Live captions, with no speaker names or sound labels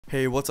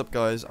Hey, what's up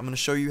guys? I'm going to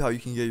show you how you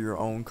can get your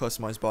own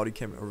customized body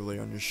cam overlay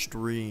on your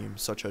stream,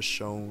 such as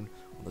shown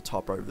on the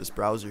top right of this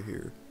browser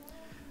here.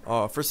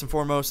 First and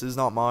foremost, it is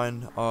not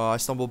mine. I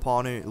stumbled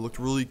upon it. It looked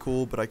really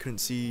cool, but I couldn't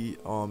see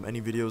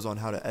any videos on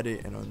how to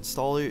edit and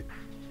install it.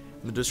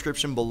 In the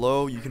description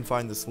below, you can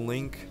find this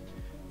link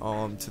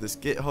to this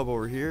GitHub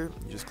over here.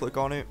 You just click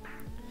on it,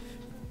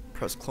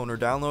 press clone or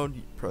download,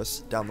 you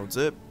press download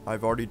zip.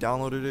 I've already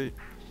downloaded it.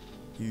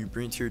 You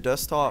bring it to your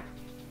desktop.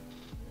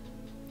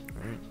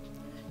 Alright.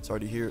 It's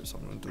already here, so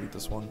I'm gonna delete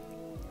this one.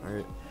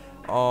 Alright.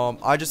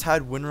 I just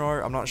had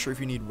WinRAR. I'm not sure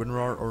if you need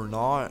WinRAR or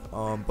not,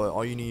 but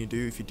all you need to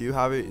do, if you do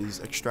have it, is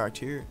extract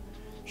here.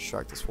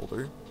 Extract this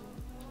folder.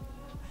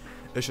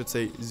 It should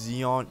say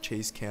Xeon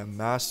Chase Cam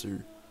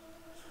Master.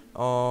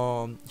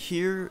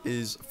 Here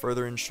is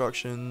further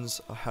instructions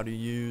how to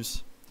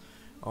use.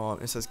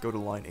 It says go to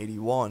line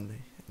 81,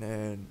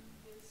 and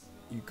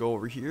you go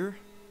over here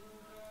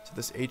to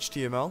this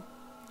HTML.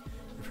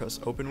 You press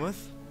open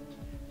with.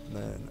 And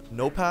then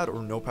Notepad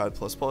or Notepad++,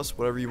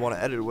 whatever you want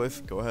to edit it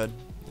with, go ahead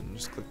and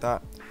just click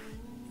that.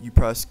 You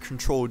press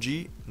Control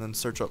G and then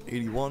search up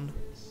 81,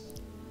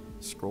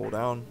 scroll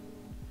down,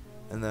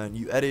 and then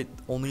you edit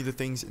only the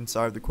things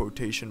inside the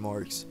quotation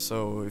marks.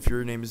 So if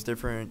your name is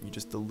different, you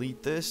just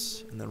delete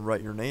this and then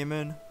write your name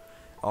in.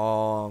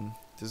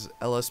 This is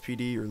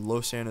LSPD or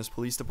Los Angeles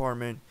Police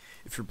Department.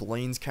 If you're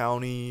Blaines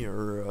County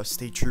or a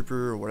state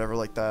trooper or whatever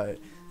like that,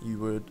 you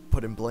would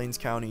put in Blaines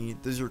County.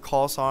 This is your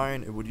call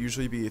sign. It would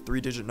usually be a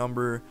 3-digit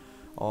number.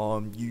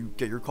 You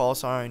get your call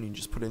sign, you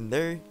just put it in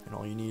there, and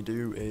all you need to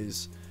do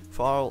is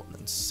file and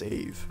then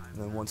save.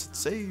 And then once it's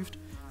saved,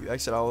 you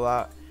exit out of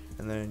that,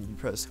 and then you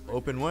press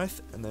open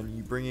with, and then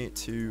you bring it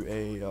to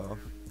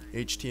a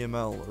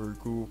HTML or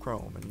Google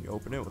Chrome, and you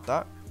open it with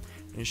that,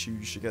 and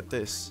you should get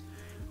this.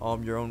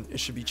 It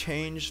should be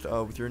changed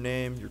with your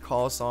name, your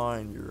call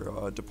sign,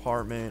 your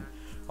department.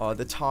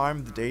 The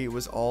time, the date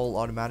was all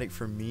automatic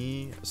for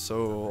me,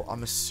 so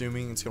I'm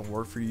assuming it's gonna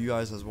work for you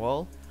guys as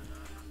well.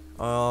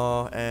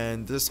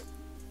 And this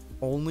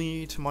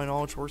only, to my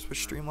knowledge, works with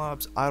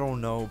Streamlabs. I don't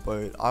know,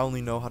 but I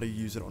only know how to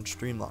use it on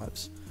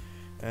Streamlabs.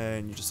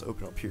 And you just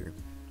open up here.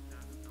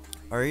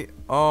 Alright,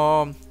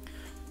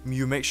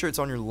 you make sure it's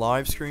on your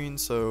live screen,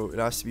 so it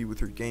has to be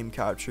with your game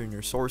capture and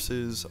your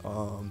sources.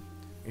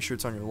 Make sure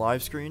it's on your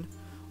live screen.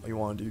 All you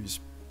want to do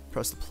is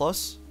press the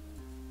plus,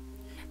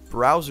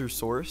 browser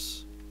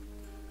source,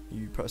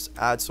 you press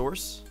add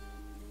source,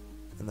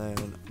 and then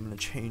I'm going to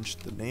change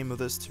the name of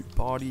this to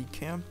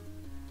bodycam.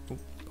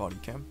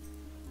 Bodycam.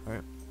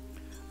 Alright,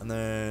 and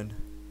then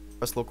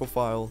press local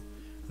file,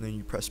 and then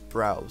you press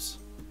browse,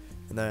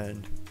 and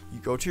then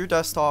you go to your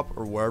desktop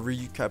or wherever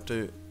you kept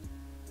it,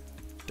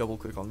 double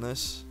click on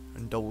this,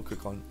 and double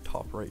click on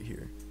top right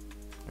here.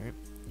 Alright,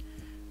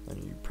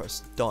 then you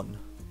press done.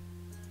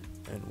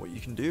 And what you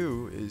can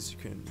do is you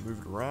can move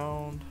it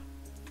around,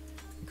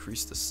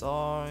 increase the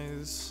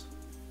size.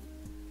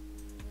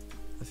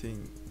 I think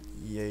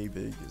yay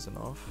big is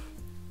enough.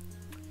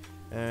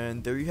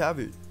 And there you have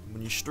it.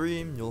 When you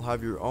stream, you'll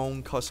have your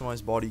own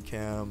customized body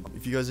cam.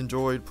 If you guys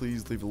enjoyed,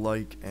 please leave a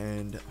like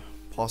and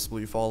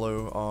possibly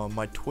follow.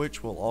 My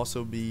Twitch will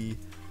also be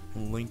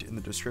linked in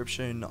the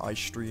description. I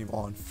stream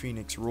on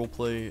Phoenix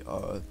Roleplay.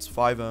 It's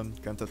FiveM,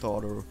 Grand Theft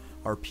Auto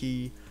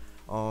RP.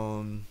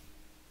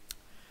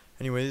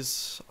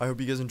 Anyways, I hope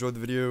you guys enjoyed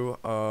the video,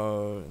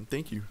 and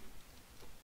thank you.